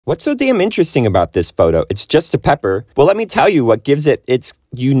What's so damn interesting about this photo? It's just a pepper. Well, let me tell you what gives it its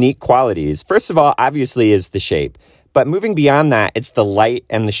unique qualities. First of all, obviously, is the shape. But moving beyond that, it's the light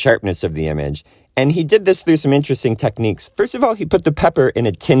and the sharpness of the image. And he did this through some interesting techniques. First of all, he put the pepper in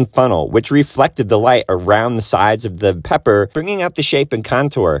a tin funnel, which reflected the light around the sides of the pepper, bringing out the shape and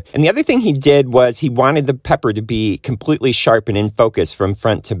contour. And the other thing he did was he wanted the pepper to be completely sharp and in focus from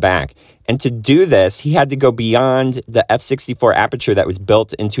front to back. And to do this, he had to go beyond the f/64 aperture that was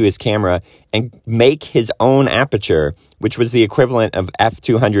built into his camera and make his own aperture, which was the equivalent of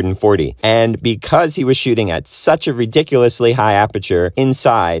f/240. And because he was shooting at such a ridiculously high aperture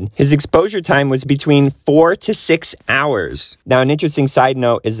inside, his exposure time was between 4 to 6 hours. Now, an interesting side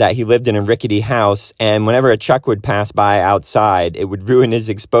note is that he lived in a rickety house, and whenever a truck would pass by outside, it would ruin his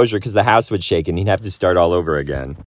exposure because the house would shake and he'd have to start all over again.